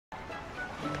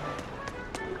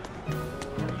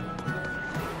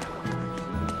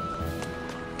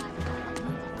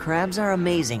Crabs are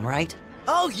amazing, right?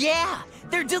 Oh yeah!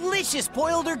 They're delicious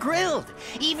boiled or grilled.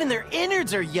 Even their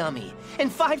innards are yummy.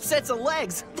 And 5 sets of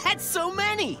legs, that's so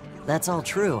many! That's all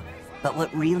true. But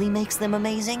what really makes them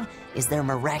amazing is their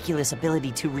miraculous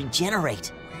ability to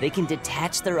regenerate. They can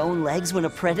detach their own legs when a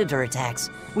predator attacks,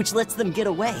 which lets them get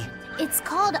away. It's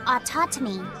called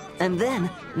autotomy. And then,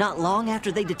 not long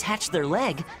after they detach their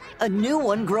leg, a new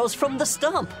one grows from the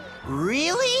stump.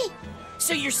 Really?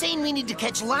 So you're saying we need to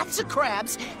catch lots of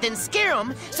crabs, then scare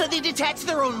them so they detach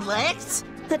their own legs?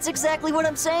 That's exactly what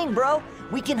I'm saying, bro.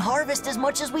 We can harvest as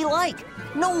much as we like.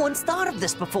 No one's thought of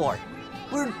this before.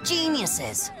 We're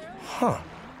geniuses. Huh.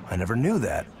 I never knew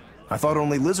that. I thought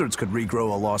only lizards could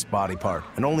regrow a lost body part,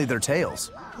 and only their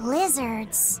tails.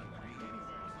 Lizards.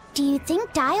 Do you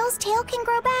think Dial's tail can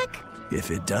grow back?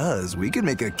 If it does, we could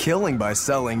make a killing by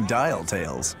selling dial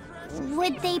tails.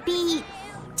 Would they be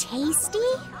tasty?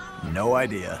 No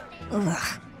idea.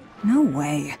 Ugh, no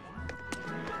way.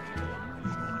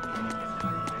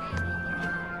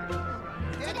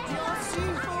 Get your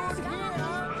seafood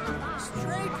here,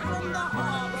 straight from the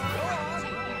harbor.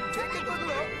 Take a good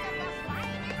look.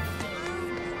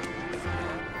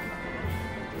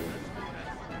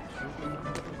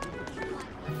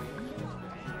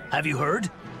 Have you heard?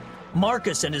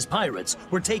 Marcus and his pirates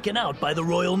were taken out by the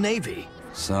Royal Navy.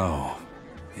 So,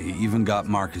 he even got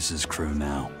Marcus's crew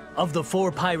now. Of the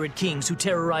 4 pirate kings who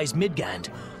terrorized Midgand,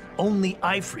 only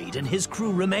Ifrid and his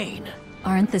crew remain.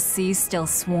 Aren't the seas still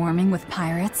swarming with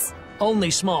pirates?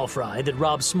 Only small fry that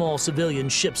rob small civilian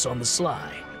ships on the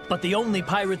sly. But the only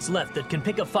pirates left that can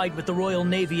pick a fight with the Royal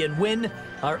Navy and win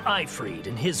are Ifrid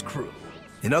and his crew.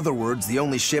 In other words, the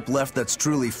only ship left that's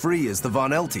truly free is the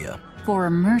Von Eltia. For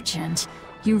a merchant,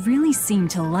 you really seem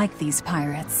to like these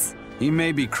pirates. He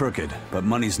may be crooked, but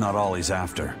money's not all he's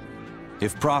after.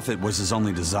 If profit was his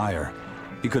only desire,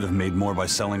 he could have made more by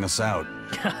selling us out.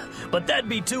 But that'd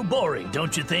be too boring,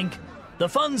 don't you think? The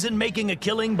fun's in making a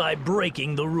killing by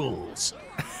breaking the rules.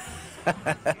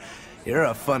 You're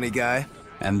a funny guy.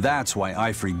 And that's why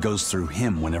Ifrid goes through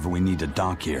him whenever we need to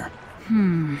dock here.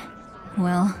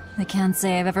 Well, I can't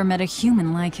say I've ever met a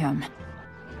human like him.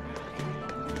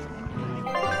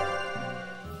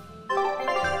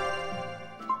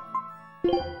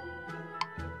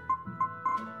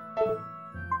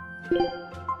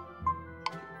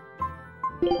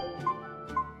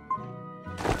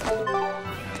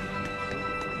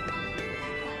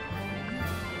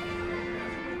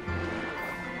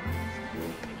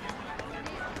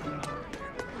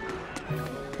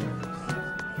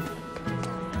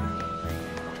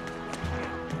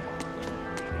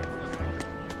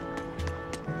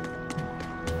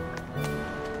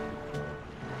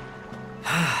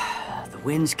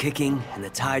 The wind's kicking and the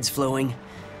tide's flowing,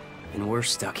 and we're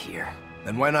stuck here.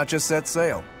 Then why not just set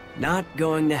sail? Not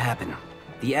going to happen.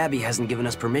 The Abbey hasn't given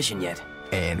us permission yet.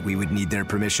 And we would need their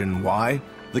permission, why?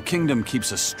 The kingdom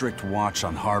keeps a strict watch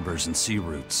on harbors and sea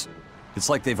routes. It's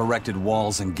like they've erected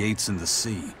walls and gates in the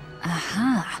sea.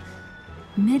 Aha!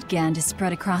 Midgand is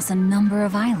spread across a number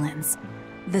of islands.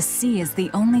 The sea is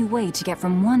the only way to get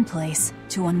from one place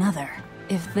to another.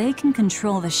 If they can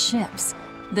control the ships,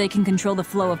 they can control the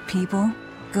flow of people,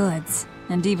 goods,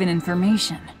 and even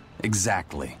information.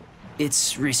 Exactly.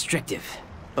 It's restrictive,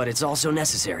 but it's also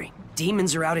necessary.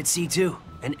 Demons are out at sea too,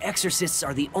 and exorcists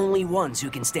are the only ones who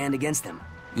can stand against them.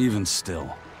 Even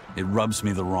still, it rubs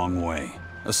me the wrong way.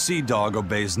 A sea dog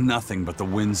obeys nothing but the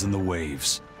winds and the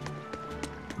waves.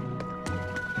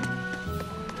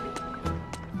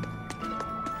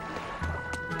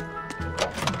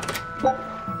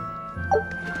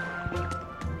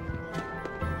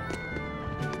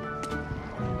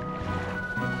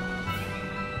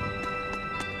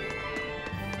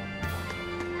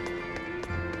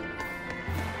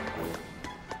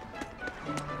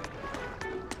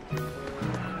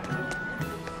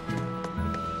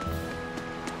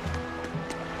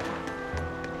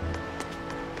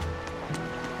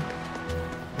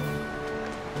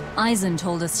 Eisen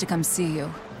told us to come see you.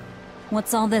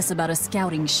 What's all this about a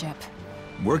scouting ship?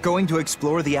 We're going to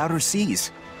explore the outer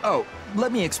seas. Oh,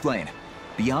 let me explain.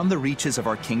 Beyond the reaches of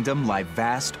our kingdom lie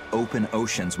vast, open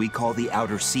oceans we call the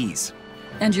outer seas.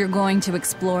 And you're going to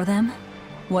explore them?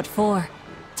 What for?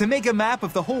 To make a map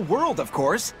of the whole world, of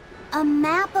course. A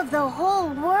map of the whole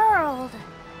world.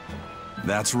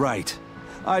 That's right.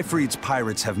 Ifrid's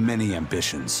pirates have many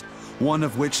ambitions, one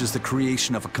of which is the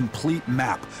creation of a complete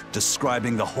map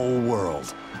describing the whole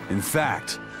world. In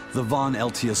fact, the Von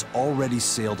Eltias already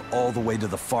sailed all the way to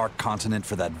the far continent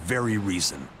for that very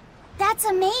reason. That's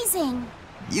amazing.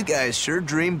 You guys sure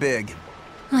dream big.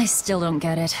 I still don't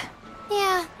get it.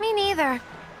 Yeah, me neither.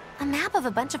 A map of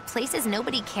a bunch of places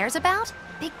nobody cares about?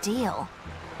 Big deal.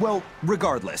 Well,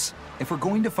 regardless, if we're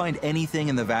going to find anything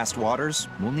in the vast waters,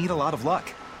 we'll need a lot of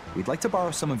luck. We'd like to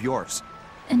borrow some of yours.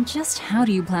 And just how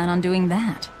do you plan on doing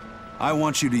that? I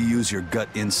want you to use your gut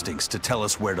instincts to tell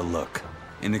us where to look.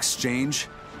 In exchange,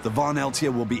 the Von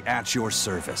Eltia will be at your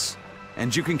service.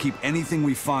 And you can keep anything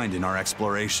we find in our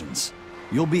explorations.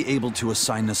 You'll be able to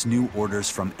assign us new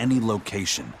orders from any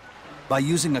location by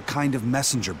using a kind of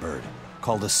messenger bird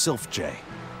called a sylph jay.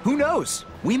 Who knows?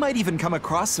 We might even come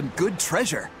across some good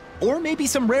treasure. Or maybe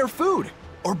some rare food.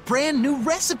 Or brand new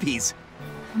recipes.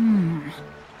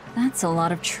 That's a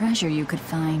lot of treasure you could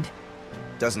find.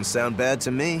 Doesn't sound bad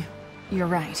to me. You're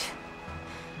right.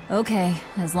 Okay,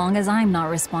 as long as I'm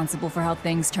not responsible for how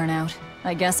things turn out,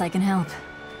 I guess I can help.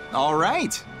 All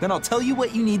right, then I'll tell you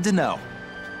what you need to know.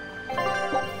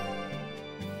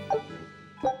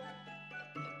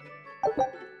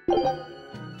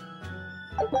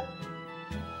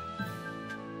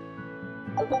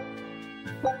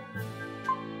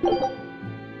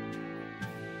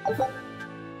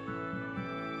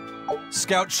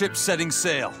 Scout ship setting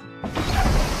sail.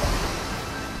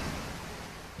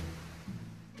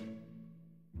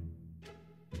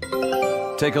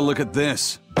 Take a look at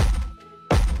this.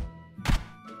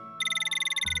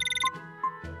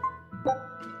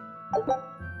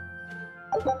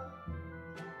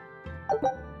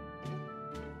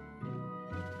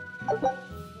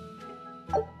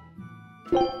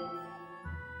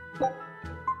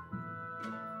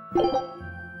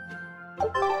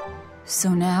 So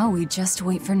now we just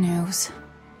wait for news.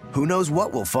 Who knows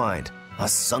what we'll find? A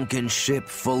sunken ship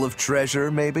full of treasure,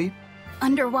 maybe?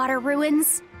 Underwater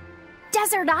ruins?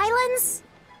 Desert islands?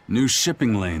 New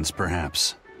shipping lanes,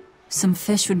 perhaps. Some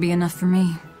fish would be enough for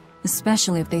me,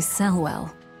 especially if they sell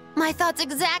well. My thoughts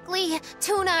exactly.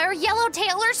 Tuna or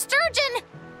yellowtail or sturgeon.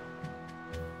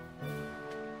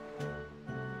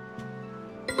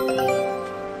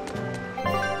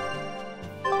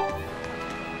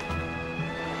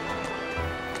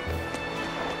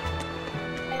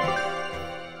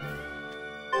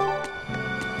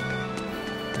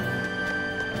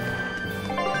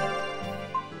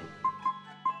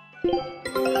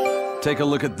 Take a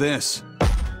look at this.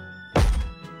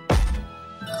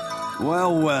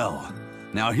 Well, well.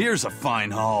 Now here's a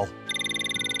fine haul.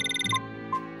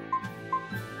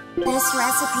 This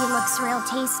recipe looks real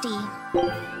tasty.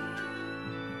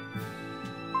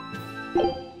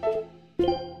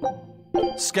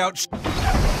 Scout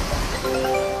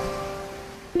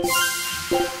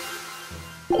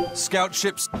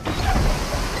ships.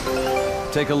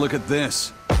 Take a look at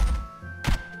this.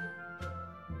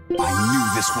 I knew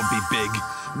this would be big.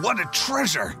 What a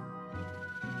treasure!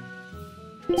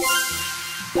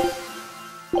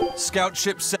 Scout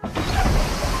ship set.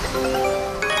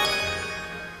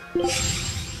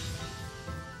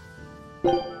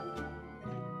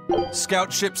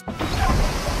 Scout ships.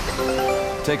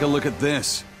 Take a look at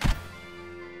this.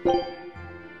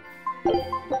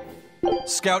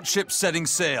 Scout ship setting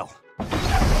sail.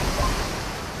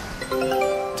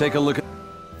 Take a look at.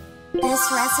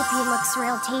 This recipe looks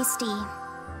real tasty.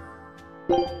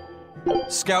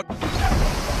 Scout.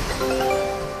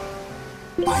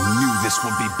 I knew this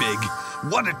would be big.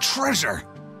 What a treasure!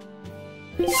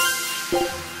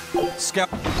 Scout.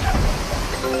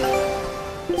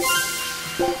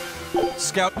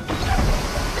 Scout.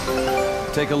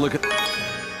 Take a look at.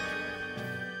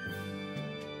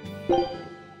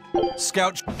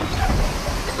 Scout.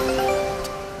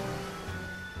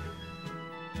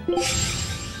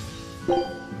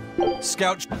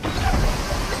 Scout.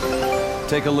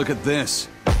 Take a look at this.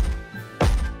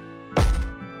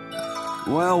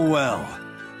 Well, well.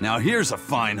 Now here's a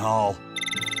fine haul.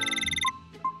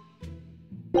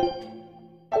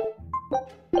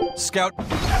 Scout.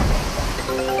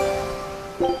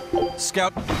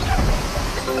 Scout.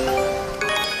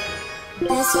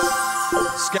 This.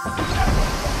 Scout.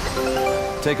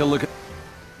 Take a look at.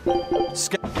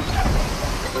 Scout.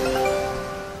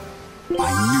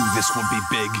 I knew this would be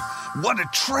big. What a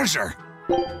treasure!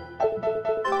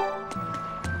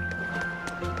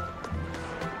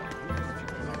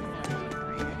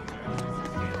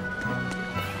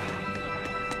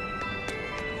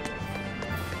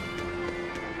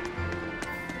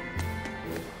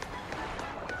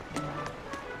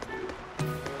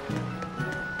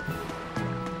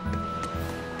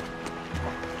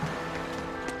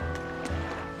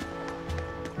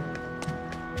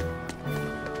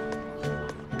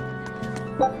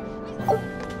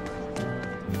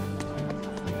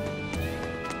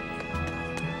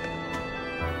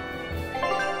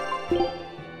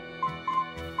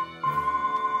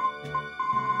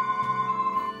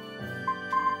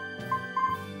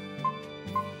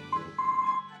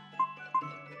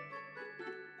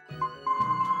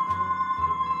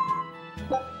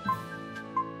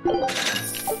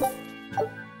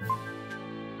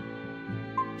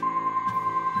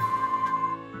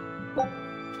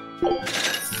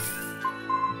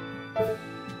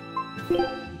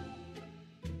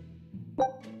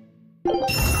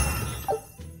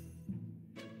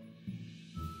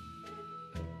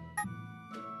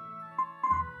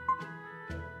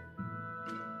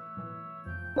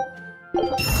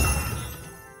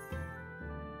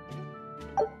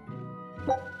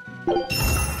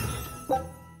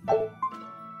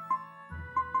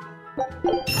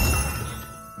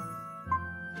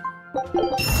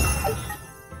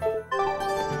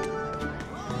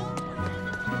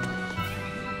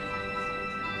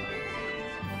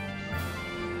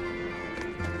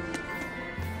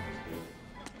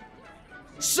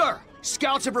 Sir,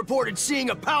 scouts have reported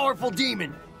seeing a powerful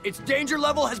demon. Its danger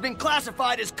level has been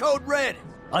classified as Code Red.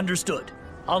 Understood.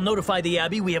 I'll notify the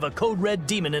Abbey we have a Code Red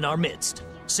demon in our midst.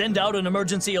 Send out an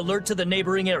emergency alert to the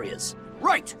neighboring areas.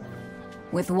 Right!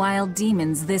 With wild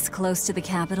demons this close to the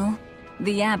capital,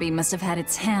 the Abbey must have had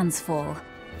its hands full.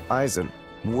 Eisen,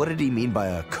 what did he mean by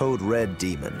a Code Red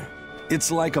demon? It's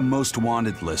like a most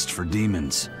wanted list for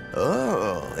demons.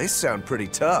 Oh, they sound pretty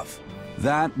tough.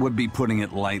 That would be putting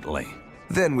it lightly.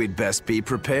 Then we'd best be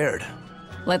prepared.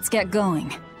 Let's get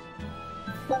going.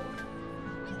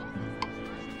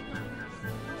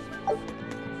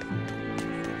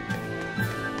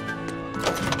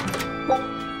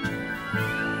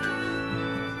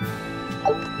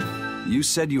 You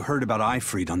said you heard about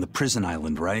Ifrit on the prison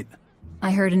island, right?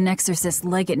 I heard an exorcist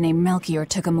legate named Melchior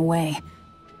took him away.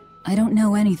 I don't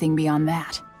know anything beyond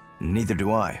that. Neither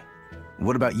do I.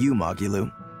 What about you,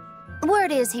 Magilu?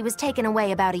 Word is he was taken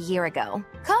away about a year ago.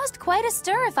 Caused quite a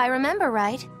stir, if I remember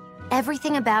right.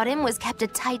 Everything about him was kept a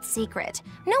tight secret.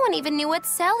 No one even knew what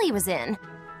cell he was in.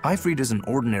 Ifrit is an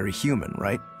ordinary human,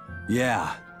 right?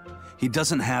 Yeah. He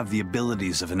doesn't have the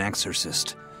abilities of an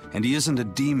exorcist. And he isn't a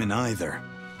demon either.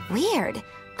 Weird.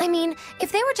 I mean,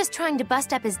 if they were just trying to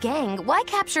bust up his gang, why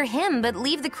capture him but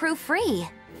leave the crew free?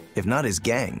 If not his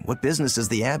gang, what business does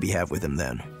the Abbey have with him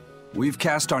then? We've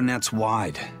cast our nets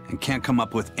wide and can't come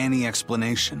up with any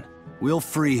explanation. We'll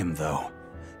free him, though.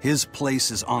 His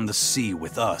place is on the sea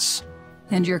with us.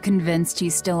 And you're convinced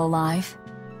he's still alive?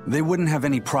 They wouldn't have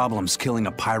any problems killing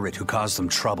a pirate who caused them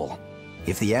trouble.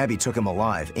 If the Abbey took him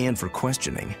alive and for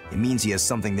questioning, it means he has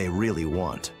something they really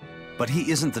want. But he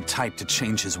isn't the type to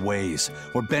change his ways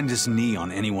or bend his knee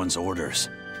on anyone's orders.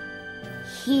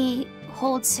 He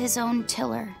holds his own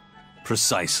tiller.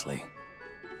 Precisely.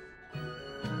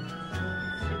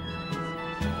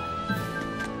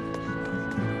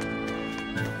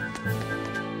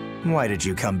 Why did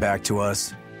you come back to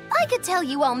us? I could tell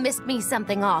you all missed me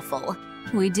something awful.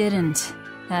 We didn't.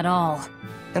 At all.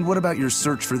 And what about your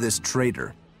search for this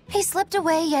traitor? He slipped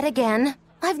away yet again.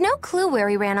 I've no clue where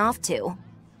he ran off to.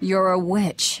 You're a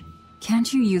witch.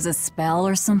 Can't you use a spell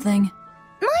or something?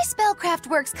 My spellcraft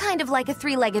works kind of like a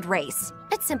three-legged race.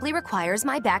 It simply requires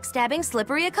my backstabbing,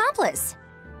 slippery accomplice.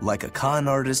 Like a con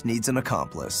artist needs an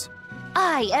accomplice.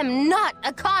 I am not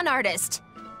a con artist!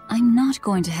 I'm not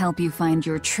going to help you find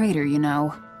your traitor, you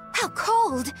know. How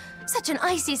cold! Such an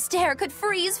icy stare could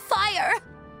freeze fire!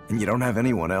 And you don't have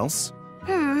anyone else?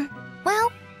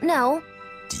 Well, no.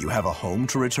 Do you have a home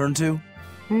to return to?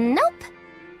 Nope.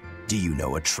 Do you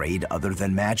know a trade other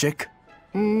than magic?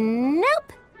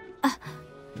 Nope.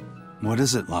 What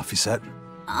is it, Laphicet?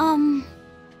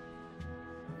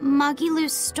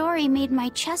 Magilu's story made my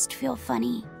chest feel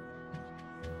funny.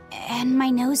 And my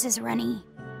nose is runny.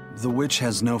 The witch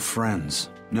has no friends,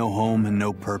 no home, and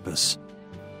no purpose.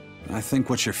 I think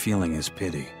what you're feeling is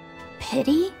pity.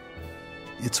 Pity?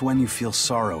 It's when you feel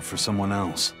sorrow for someone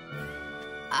else.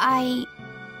 I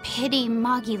pity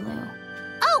Magilu.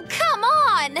 Oh, come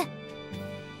on!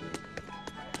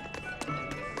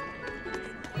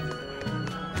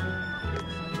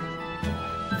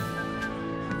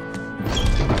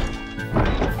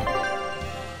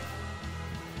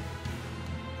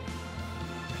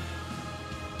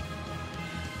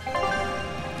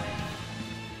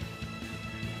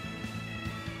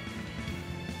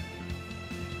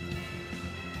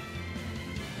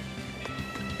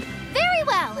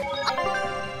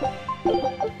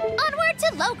 Onward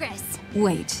to Logris!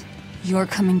 Wait, you're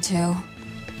coming too?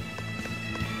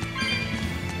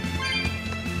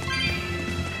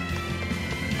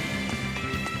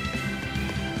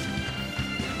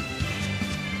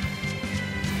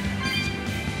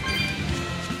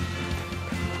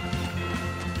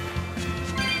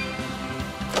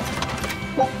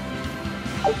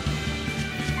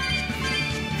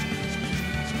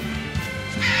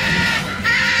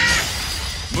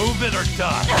 Move it or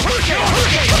die!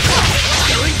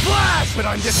 Killing flash! But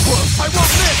I'm this close, I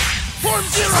won't miss! Form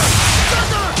zero!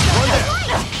 Thunder! One there!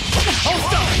 Hold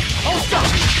stop! Hold stop!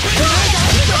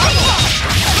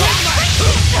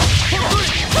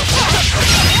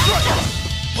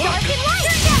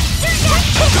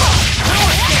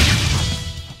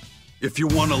 If you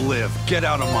want to live, get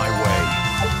out of my way.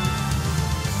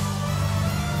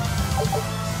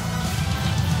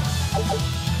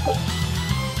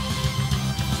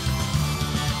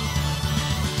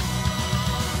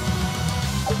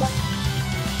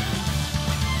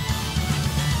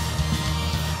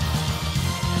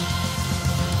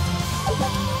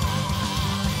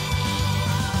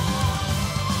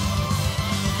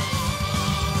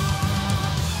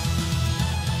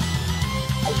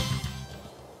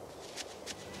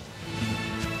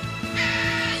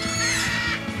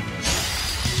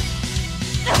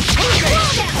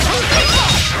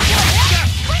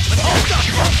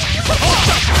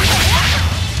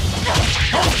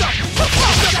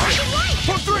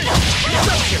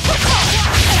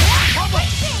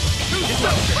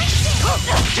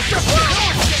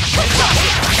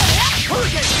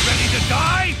 Ready to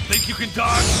die? Think you can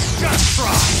dodge? Just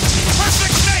try!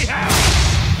 Perfect mayhem!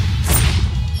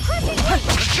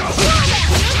 Let's go!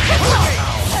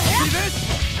 See this?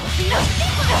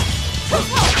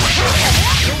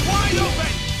 You're wide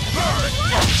open! Burn!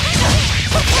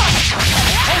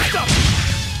 Hold up!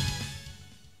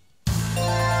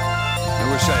 I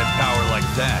wish I had power like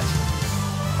that.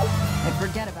 I'd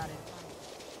forget about it.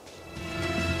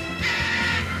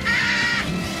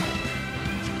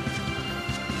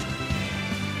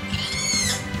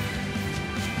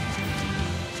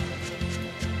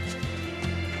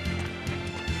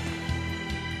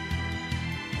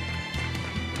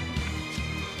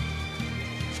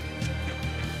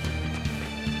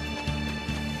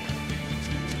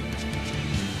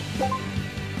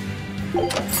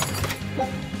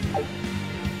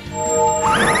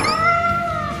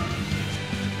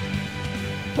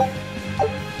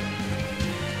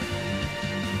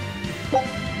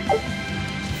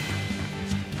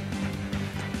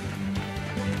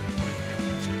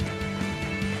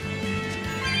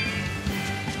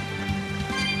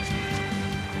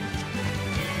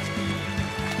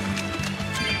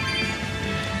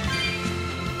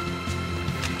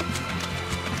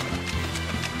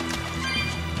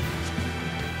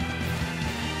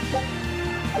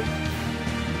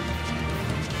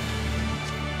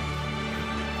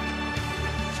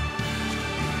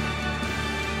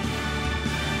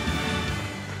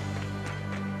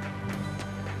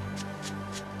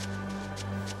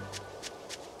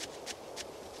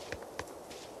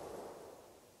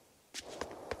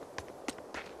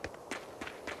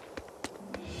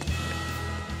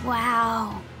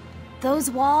 Wow. Those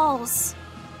walls.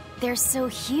 They're so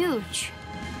huge.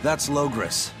 That's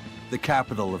Logris, the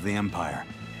capital of the Empire.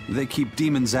 They keep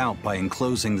demons out by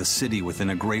enclosing the city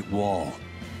within a great wall.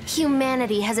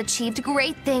 Humanity has achieved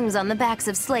great things on the backs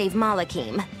of slave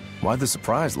Malakim. Why the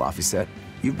surprise, Laphicet?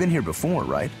 You've been here before,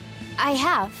 right? I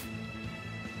have.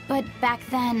 But back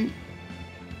then,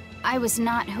 I was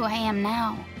not who I am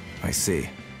now. I see.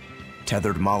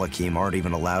 Tethered Malakim aren't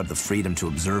even allowed the freedom to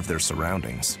observe their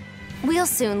surroundings. We'll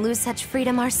soon lose such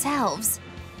freedom ourselves.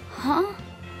 Huh?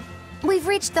 We've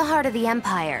reached the heart of the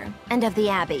Empire, and of the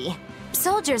Abbey.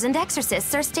 Soldiers and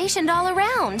exorcists are stationed all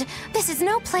around. This is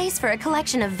no place for a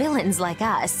collection of villains like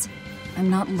us. I'm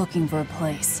not looking for a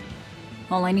place.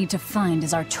 All I need to find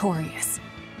is Artorias.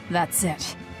 That's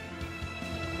it.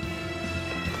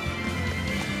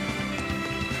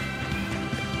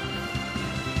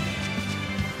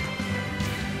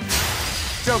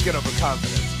 Don't get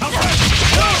overconfident.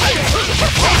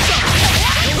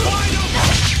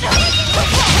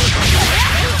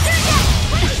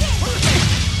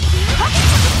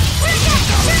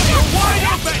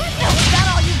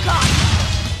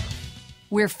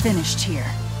 We're finished here.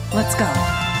 Let's go.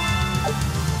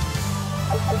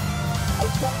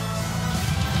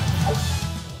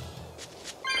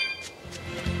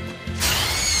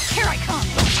 Here I come!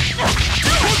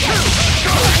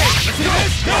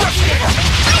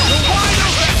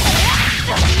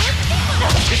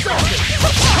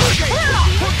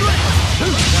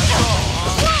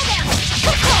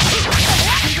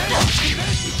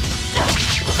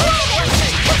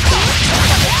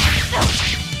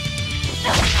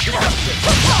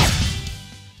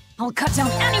 I'll cut down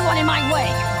anyone in my way!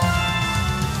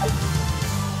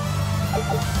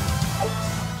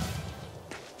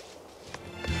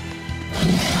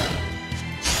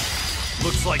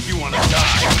 Looks like you want to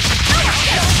die.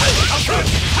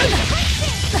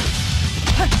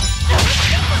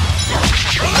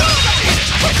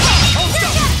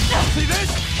 See this?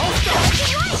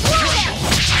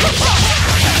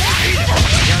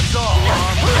 That's all,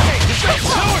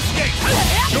 no escape!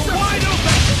 You're wide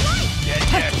open!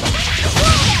 Get.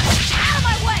 Out of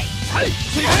my way!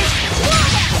 See this?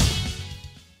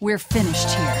 We're finished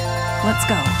here. Let's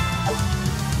go.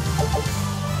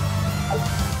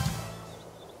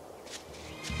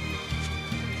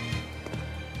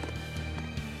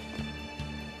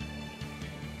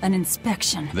 An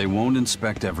inspection. They won't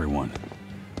inspect everyone.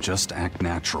 Just act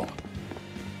natural.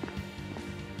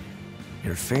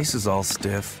 Your face is all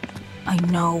stiff. I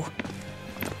know.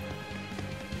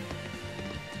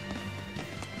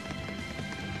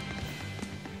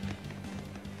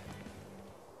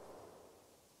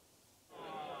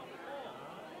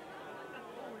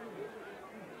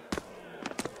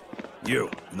 You,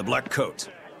 in the black coat.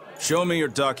 Show me your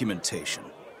documentation.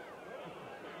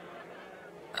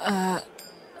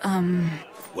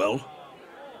 Well?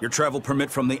 Your travel permit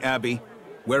from the Abbey,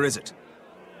 where is it?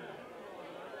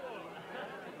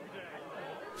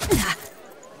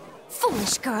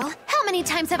 Foolish girl, how many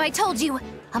times have I told you?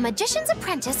 A magician's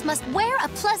apprentice must wear a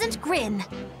pleasant grin.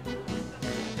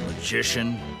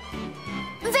 Magician?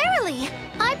 Verily,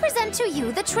 I present to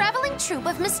you the traveling troupe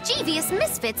of mischievous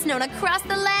misfits known across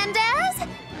the land as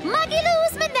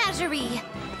Magilou's Menagerie.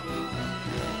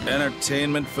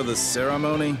 Entertainment for the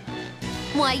ceremony?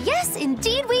 Why, yes,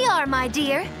 indeed we are, my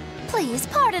dear. Please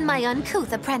pardon my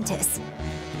uncouth apprentice.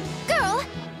 Girl,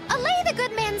 allay the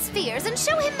good man's fears and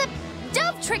show him the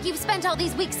dove trick you've spent all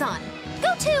these weeks on.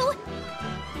 Go to!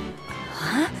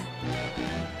 Huh?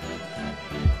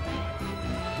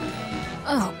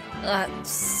 Oh,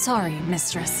 sorry,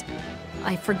 mistress.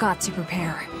 I forgot to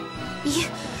prepare.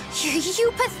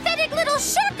 You pathetic little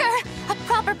shirker! A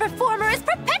proper performer is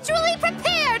perpetually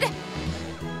prepared!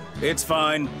 It's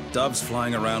fine. Doves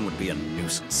flying around would be a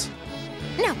nuisance.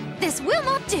 No, this will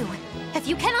not do. If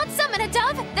you cannot summon a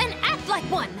dove, then act like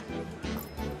one.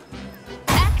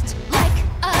 Act like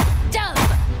a dove!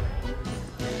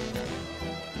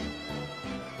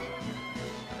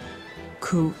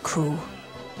 Cool.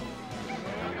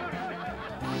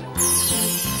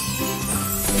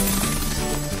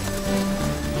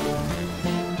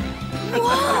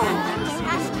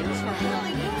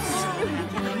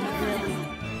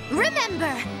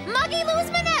 Remember,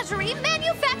 Magilou's Menagerie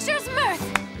manufactures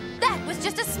mirth. That was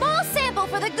just a small sample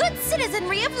for the good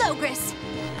citizenry of Logris.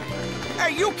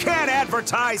 Hey, you can't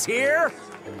advertise here!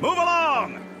 Move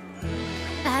along!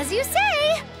 As you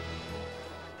say.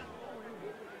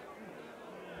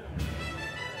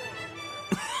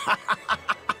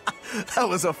 That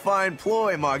was a fine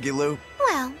ploy, Magilou.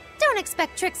 Well, don't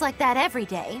expect tricks like that every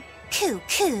day.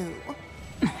 Coo-coo.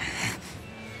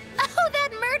 Oh, that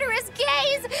murderous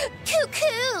gaze!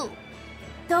 Coo-coo!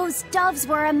 Those doves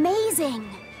were amazing.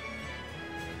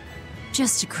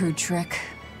 Just a crude trick.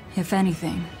 If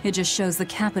anything, it just shows the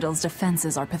capital's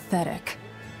defenses are pathetic.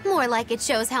 More like it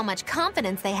shows how much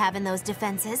confidence they have in those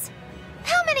defenses.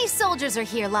 How many soldiers are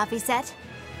here, Laphicet?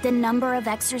 The number of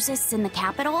exorcists in the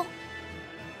capital?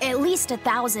 At least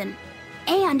 1,000.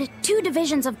 And 2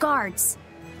 divisions of guards.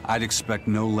 I'd expect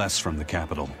no less from the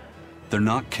capital. They're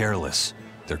not careless.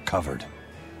 They're covered.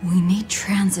 We need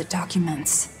transit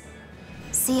documents.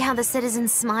 See how the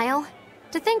citizens smile?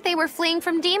 To think they were fleeing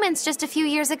from demons just a few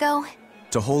years ago.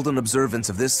 To hold an observance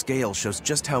of this scale shows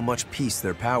just how much peace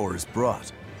their power has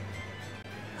brought.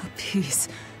 A piece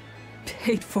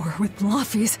paid for with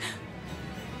Laffy's.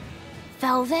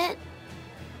 Velvet?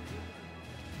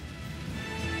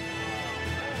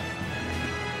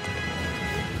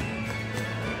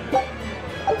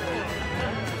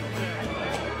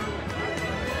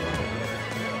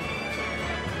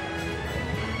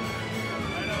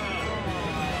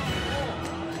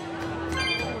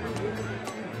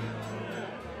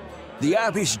 The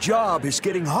Abbey's job is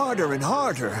getting harder and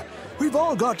harder. We've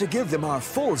all got to give them our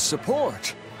full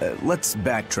support. Let's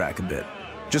backtrack a bit.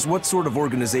 Just what sort of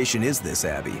organization is this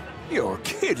Abbey? You're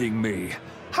kidding me.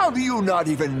 How do you not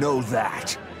even know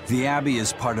that? The Abbey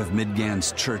is part of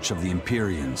Midgand's Church of the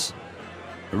Empyreans.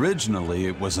 Originally,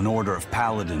 it was an order of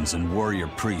paladins and warrior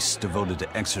priests devoted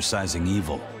to exorcising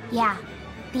evil. Yeah.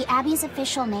 The Abbey's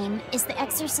official name is the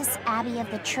Exorcist Abbey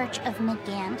of the Church of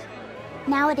Midgand.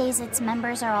 Nowadays, its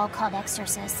members are all called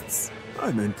exorcists.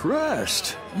 I'm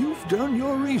impressed. You've done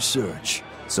your research.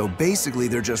 So basically,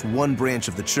 they're just one branch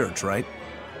of the church, right?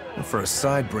 And for a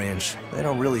side branch, they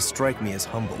don't really strike me as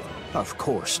humble. Of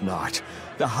course not.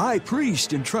 The High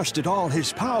Priest entrusted all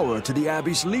his power to the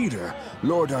Abbey's leader,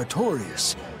 Lord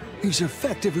Artorius. He's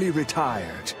effectively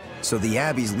retired. So the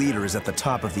Abbey's leader is at the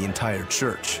top of the entire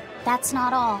church. That's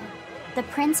not all. The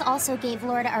prince also gave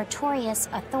Lord Artorius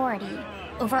authority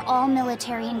over all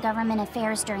military and government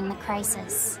affairs during the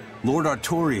crisis. Lord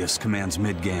Artorius commands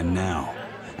Midgand now,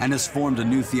 and has formed a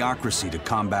new theocracy to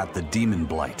combat the demon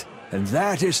blight. And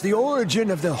that is the origin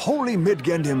of the Holy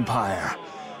Midgand Empire.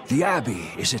 The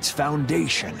Abbey is its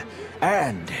foundation,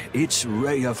 and its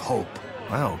ray of hope.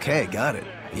 Wow, okay, got it.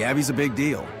 The Abbey's a big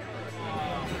deal.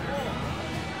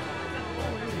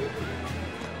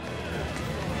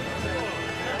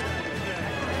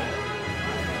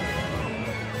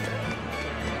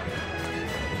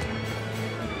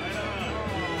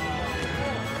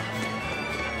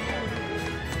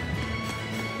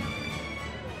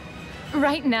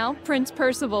 Right now, Prince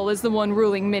Percival is the one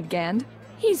ruling Midgand.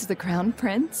 He's the crown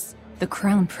prince. The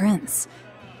crown prince?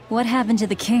 What happened to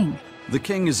the king? The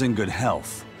king is in good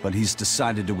health, but he's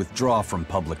decided to withdraw from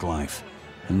public life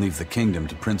and leave the kingdom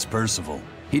to Prince Percival.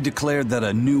 He declared that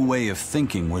a new way of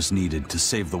thinking was needed to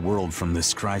save the world from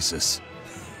this crisis.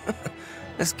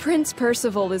 Prince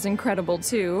Percival is incredible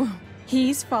too.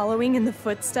 He's following in the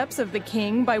footsteps of the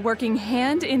king by working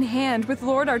hand in hand with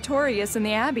Lord Artorias in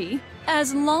the Abbey.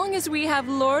 As long as we have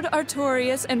Lord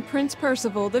Artorias and Prince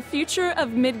Percival, the future of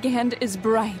Midgand is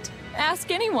bright. Ask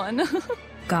anyone.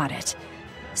 Got it.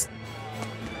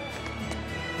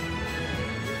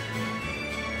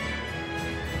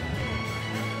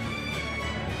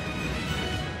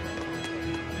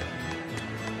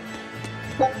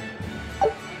 What?